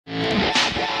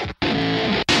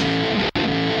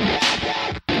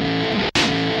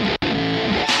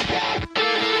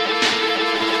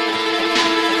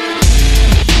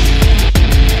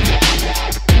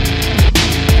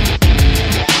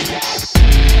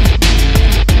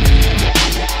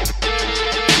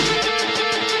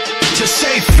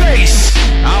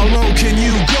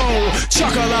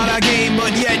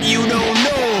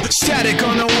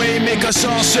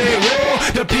Let's all say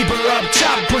whoa. The people up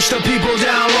top push the people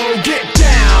down low. Get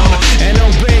down and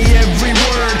obey every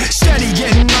word. Steady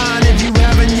getting mine if you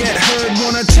haven't yet heard.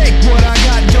 Wanna take what I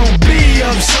got, don't be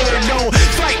absurd. Don't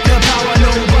fight the power,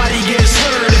 nobody gets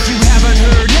hurt. If you haven't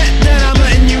heard yet, then I'm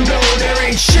letting you know there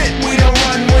ain't shit we don't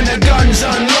run when the guns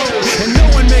unload. And no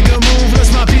one make a move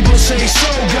unless my people say so.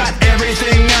 Got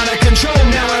everything out of control,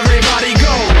 now everybody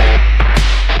go.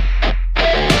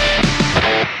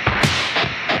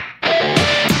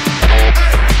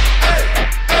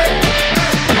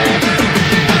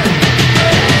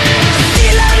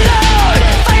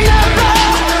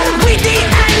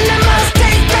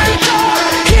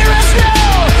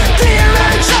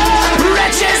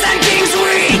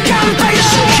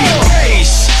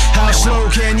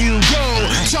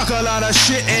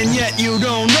 Shit and yet you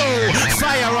don't know.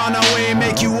 Fire on the way,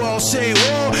 make you all say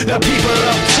whoa. The people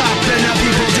up